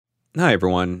Hi,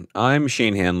 everyone. I'm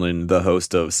Shane Hanlon, the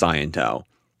host of Scientel.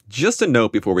 Just a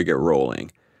note before we get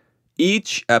rolling.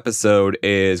 Each episode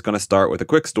is going to start with a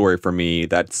quick story for me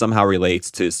that somehow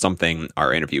relates to something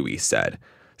our interviewee said.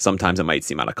 Sometimes it might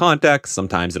seem out of context,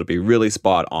 sometimes it'll be really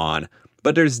spot on,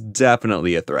 but there's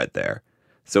definitely a thread there.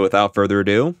 So without further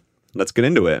ado, let's get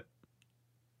into it.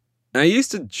 I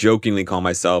used to jokingly call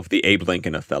myself the Abe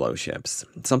Lincoln of fellowships.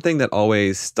 Something that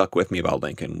always stuck with me about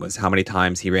Lincoln was how many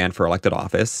times he ran for elected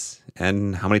office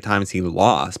and how many times he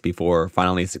lost before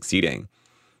finally succeeding.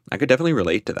 I could definitely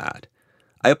relate to that.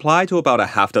 I applied to about a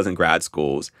half dozen grad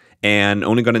schools and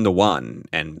only got into one,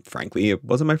 and frankly, it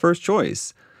wasn't my first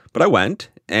choice. But I went,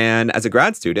 and as a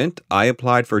grad student, I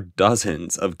applied for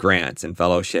dozens of grants and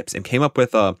fellowships and came up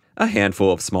with a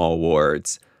handful of small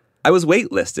awards. I was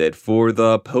waitlisted for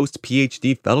the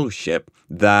post-PhD fellowship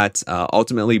that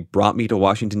ultimately brought me to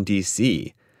Washington,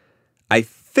 D.C. I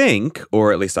think,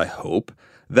 or at least I hope,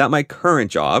 that my current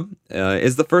job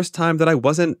is the first time that I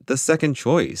wasn't the second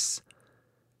choice.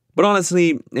 But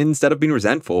honestly, instead of being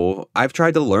resentful, I've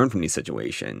tried to learn from these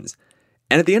situations.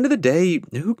 And at the end of the day,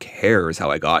 who cares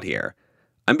how I got here?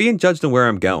 I'm being judged on where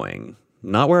I'm going,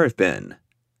 not where I've been.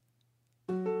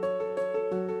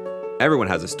 Everyone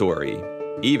has a story.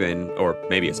 Even, or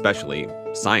maybe especially,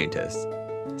 scientists.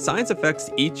 Science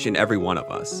affects each and every one of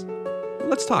us.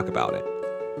 Let's talk about it.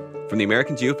 From the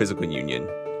American Geophysical Union,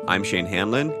 I'm Shane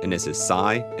Hanlon, and this is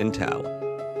Sci and Tell.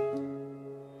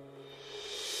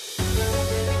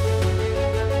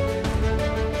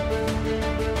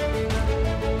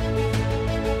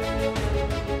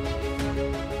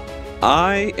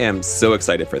 I am so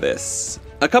excited for this.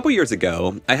 A couple years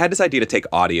ago, I had this idea to take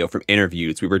audio from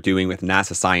interviews we were doing with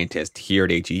NASA scientists here at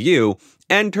AGU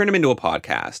and turn them into a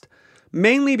podcast.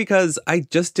 Mainly because I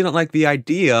just didn't like the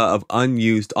idea of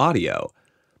unused audio.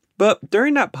 But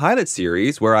during that pilot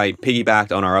series where I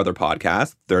piggybacked on our other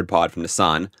podcast, Third Pod from the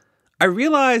Sun, I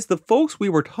realized the folks we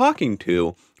were talking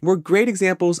to were great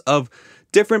examples of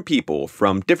different people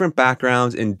from different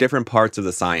backgrounds in different parts of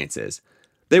the sciences.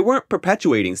 They weren't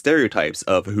perpetuating stereotypes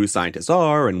of who scientists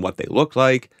are and what they look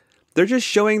like. They're just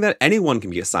showing that anyone can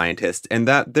be a scientist and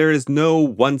that there is no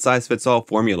one-size-fits-all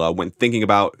formula when thinking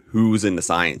about who's in the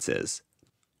sciences.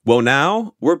 Well,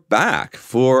 now we're back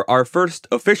for our first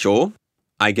official,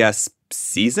 I guess,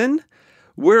 season?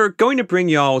 We're going to bring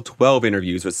y'all 12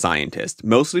 interviews with scientists,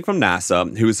 mostly from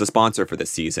NASA, who is the sponsor for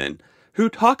this season, who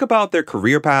talk about their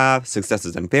career path,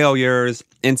 successes and failures,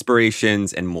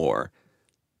 inspirations, and more.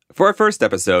 For our first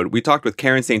episode, we talked with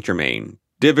Karen St. Germain,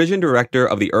 Division Director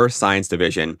of the Earth Science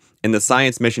Division and the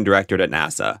Science Mission Directorate at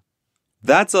NASA.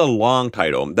 That's a long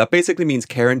title that basically means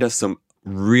Karen does some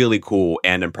really cool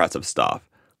and impressive stuff.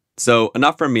 So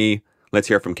enough from me, let's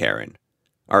hear from Karen.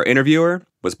 Our interviewer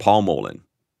was Paul Mullen.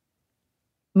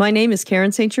 My name is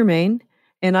Karen St. Germain,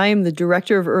 and I am the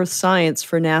Director of Earth Science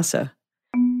for NASA.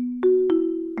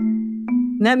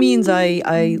 And that means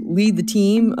I lead the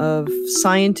team of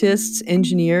scientists,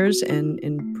 engineers,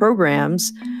 and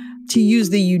programs to use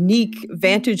the unique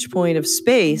vantage point of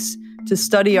space to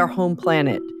study our home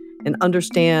planet and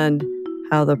understand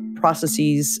how the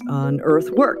processes on Earth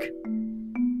work.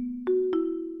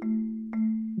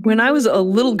 When I was a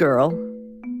little girl,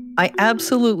 I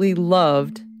absolutely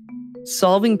loved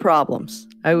solving problems.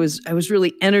 I was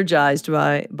really energized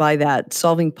by that,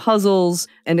 solving puzzles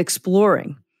and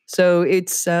exploring. So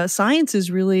it's science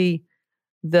is really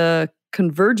the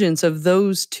convergence of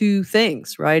those two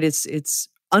things, right? It's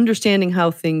understanding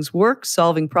how things work,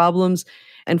 solving problems,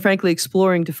 and frankly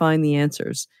exploring to find the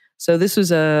answers. So this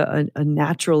was a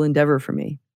natural endeavor for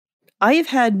me. I have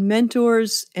had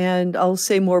mentors, and I'll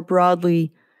say more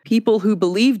broadly, people who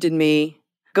believed in me,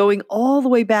 going all the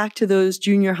way back to those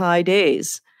junior high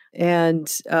days. And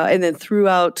then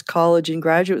throughout college and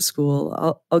graduate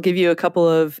school. I'll give you a couple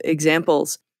of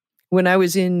examples. When I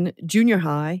was in junior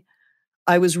high,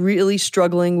 I was really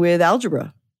struggling with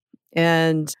algebra.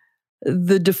 And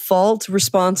the default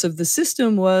response of the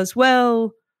system was,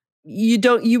 well, you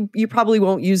probably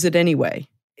won't use it anyway.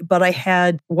 But I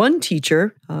had one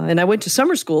teacher, and I went to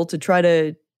summer school to try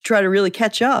to really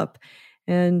catch up.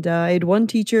 And I had one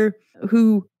teacher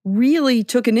who really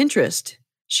took an interest.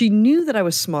 She knew that I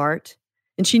was smart,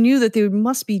 and she knew that there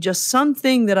must be just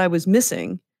something that I was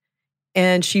missing.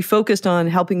 And she focused on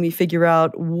helping me figure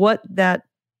out what that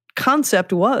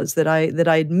concept was that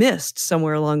I'd missed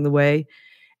somewhere along the way.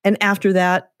 And after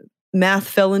that, math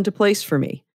fell into place for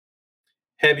me.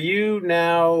 Have you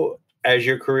now, as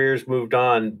your career's moved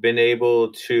on, been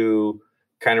able to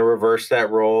kind of reverse that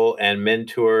role and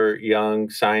mentor young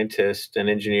scientists and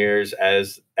engineers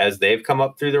as they've come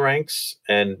up through the ranks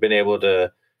and been able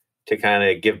to kind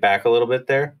of give back a little bit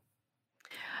there?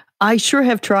 I sure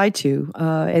have tried to,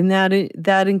 and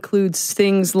that includes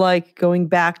things like going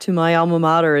back to my alma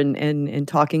mater and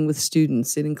talking with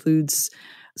students. It includes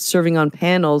serving on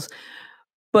panels,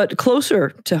 but closer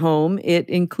to home, it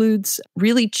includes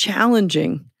really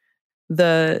challenging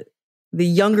the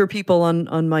younger people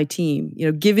on my team.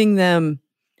 Giving them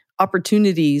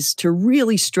opportunities to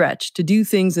really stretch, to do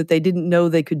things that they didn't know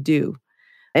they could do,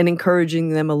 and encouraging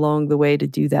them along the way to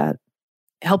do that,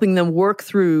 helping them work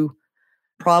through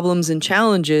problems and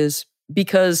challenges,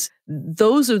 because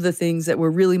those are the things that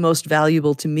were really most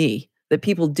valuable to me, that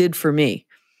people did for me.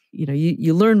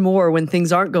 You learn more when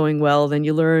things aren't going well than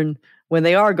you learn when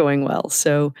they are going well.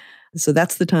 So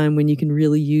that's the time when you can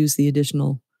really use the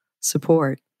additional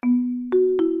support.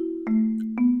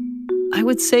 I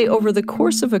would say over the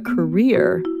course of a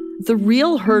career, the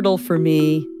real hurdle for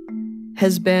me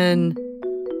has been,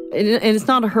 and it's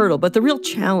not a hurdle, but the real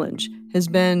challenge has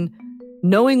been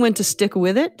knowing when to stick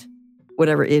with it,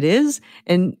 whatever it is,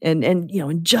 and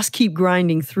just keep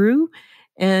grinding through,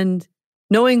 and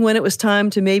knowing when it was time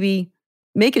to maybe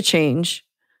make a change,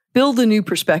 build a new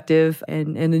perspective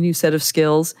and a new set of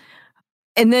skills,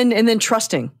 and then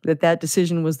trusting that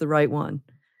decision was the right one.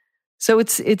 So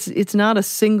it's not a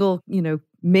single,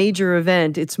 major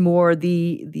event. It's more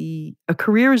a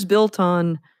career is built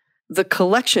on the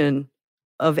collection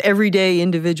of everyday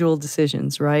individual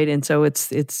decisions, right? And so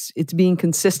it's being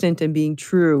consistent and being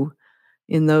true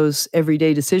in those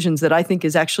everyday decisions that I think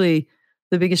is actually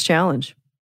the biggest challenge.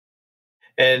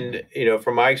 And,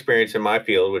 from my experience in my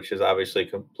field, which is obviously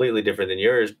completely different than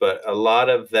yours, but a lot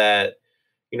of that,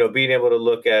 being able to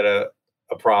look at a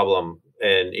problem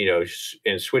and,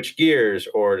 and switch gears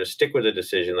or to stick with a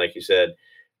decision, like you said,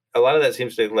 a lot of that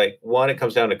seems to, like, one, it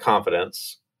comes down to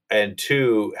confidence, and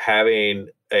two, having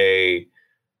a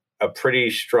pretty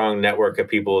strong network of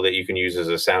people that you can use as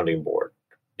a sounding board.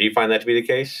 Do you find that to be the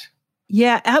case?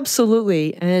 Yeah,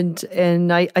 absolutely.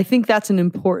 And I think that's an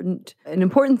important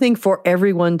thing for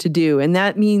everyone to do. And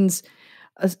that means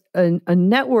a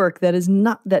network that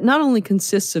not only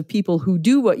consists of people who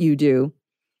do what you do,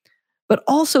 but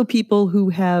also people who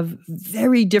have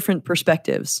very different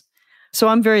perspectives. So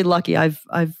I'm very lucky. I've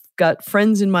got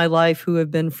friends in my life who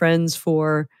have been friends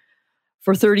for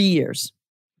 30 years.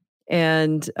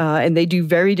 And they do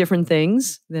very different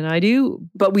things than I do,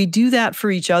 but we do that for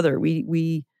each other.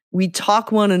 We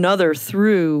talk one another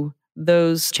through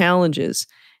those challenges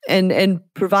and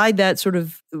provide that sort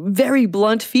of very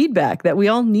blunt feedback that we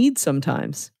all need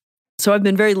sometimes. So I've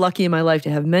been very lucky in my life to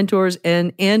have mentors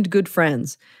and good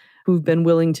friends who've been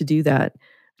willing to do that.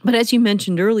 But as you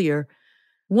mentioned earlier,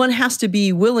 one has to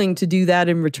be willing to do that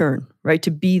in return, right?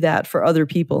 To be that for other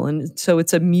people. And so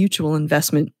it's a mutual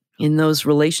investment in those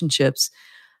relationships.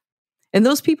 And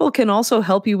those people can also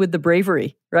help you with the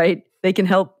bravery, right? They can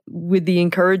help with the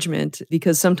encouragement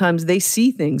because sometimes they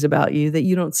see things about you that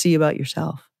you don't see about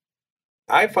yourself.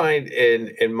 I find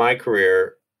in my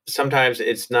career, sometimes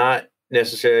it's not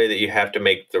necessarily that you have to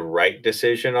make the right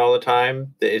decision all the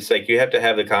time. It's like you have to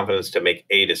have the confidence to make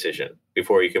a decision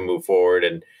before you can move forward.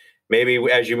 And maybe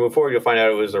as you move forward, you'll find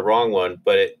out it was the wrong one,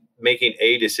 but making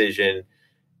a decision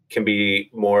can be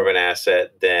more of an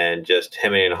asset than just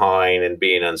hemming and hawing and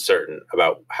being uncertain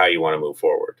about how you want to move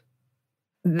forward.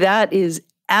 That is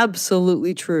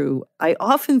absolutely true. I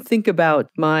often think about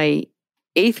my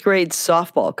 8th grade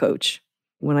softball coach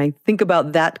when I think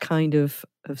about that kind of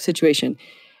situation.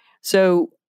 So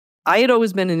I had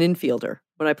always been an infielder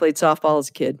when I played softball as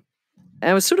a kid.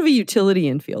 And I was sort of a utility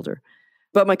infielder.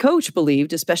 But my coach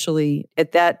believed, especially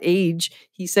at that age,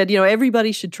 he said,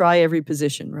 everybody should try every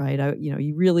position, right?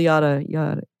 You really ought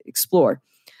to explore.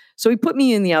 So he put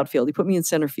me in the outfield. He put me in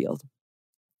center field.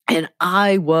 And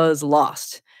I was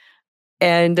lost.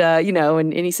 And,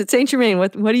 and he said, Saint Germain,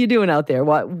 what are you doing out there?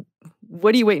 What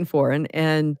are you waiting for?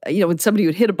 And when somebody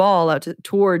would hit a ball out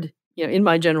toward, in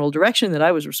my general direction that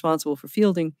I was responsible for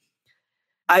fielding,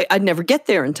 I'd never get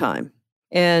there in time.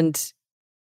 And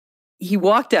he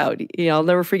walked out, I'll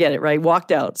never forget it, right?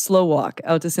 Walked out, slow walk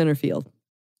out to center field.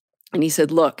 And he said,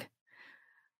 look,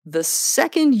 the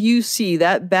second you see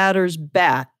that batter's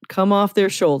bat come off their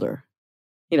shoulder,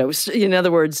 in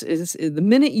other words, is the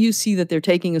minute you see that they're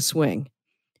taking a swing,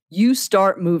 you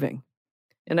start moving.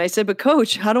 And I said, but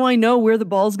coach, how do I know where the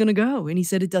ball's going to go? And he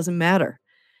said, it doesn't matter.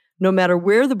 No matter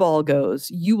where the ball goes,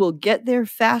 you will get there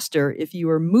faster if you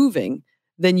are moving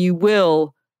than you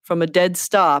will from a dead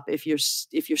stop if you're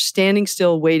standing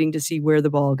still waiting to see where the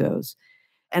ball goes.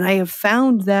 And I have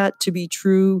found that to be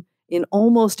true in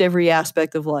almost every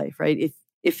aspect of life, right?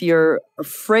 If you're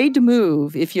afraid to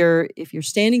move, if you're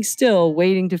standing still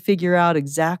waiting to figure out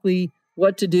exactly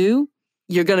what to do,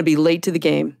 you're going to be late to the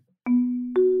game.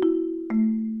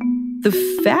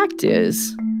 The fact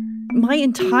is, my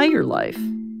entire life,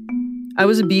 I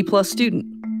was a B+ student,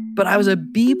 but I was a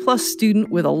B+ student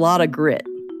with a lot of grit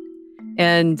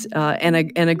and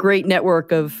a great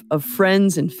network of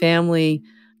friends and family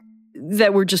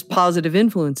that were just positive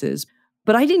influences.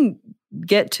 But I didn't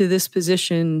get to this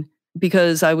position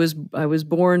because I was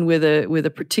born with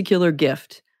a particular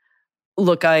gift.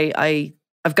 Look,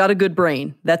 I've got a good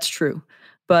brain. That's true.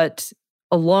 But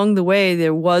along the way,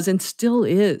 there was and still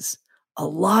is a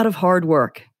lot of hard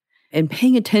work and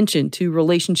paying attention to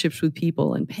relationships with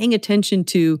people and paying attention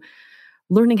to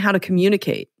learning how to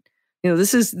communicate.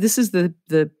 This is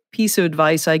the piece of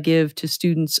advice I give to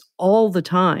students all the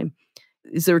time.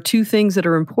 Is there are two things that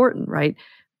are important, right?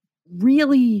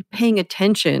 Really paying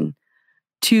attention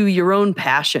to your own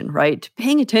passion, right?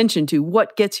 Paying attention to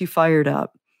what gets you fired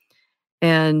up.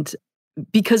 And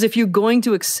because if you're going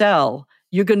to excel,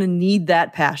 you're going to need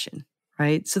that passion,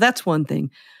 right? So that's one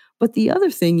thing. But the other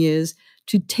thing is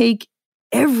to take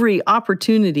every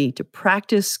opportunity to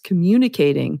practice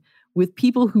communicating with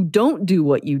people who don't do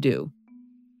what you do.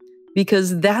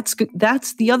 Because that's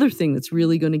the other thing that's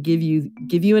really going to give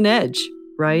you an edge,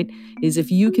 right? Is if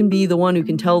you can be the one who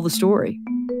can tell the story.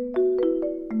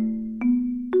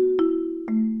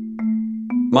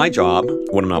 My job,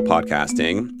 when I'm not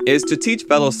podcasting, is to teach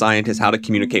fellow scientists how to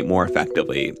communicate more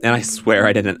effectively, and I swear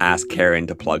I didn't ask Karen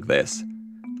to plug this.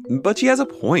 But she has a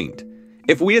point.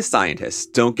 If we as scientists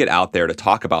don't get out there to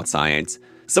talk about science,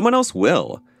 someone else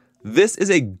will. This is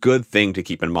a good thing to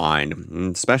keep in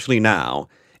mind, especially now.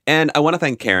 And I want to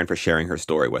thank Karen for sharing her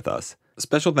story with us.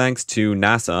 Special thanks to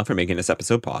NASA for making this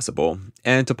episode possible,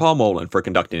 and to Paul Mullen for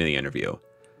conducting the interview.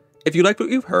 If you liked what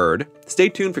you've heard, stay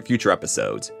tuned for future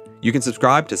episodes. You can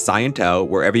subscribe to Scientel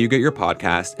wherever you get your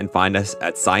podcast and find us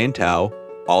at scientel,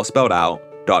 all spelled out,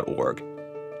 .org.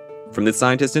 From the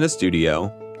scientist in a studio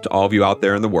to all of you out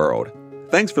there in the world,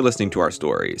 thanks for listening to our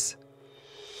stories.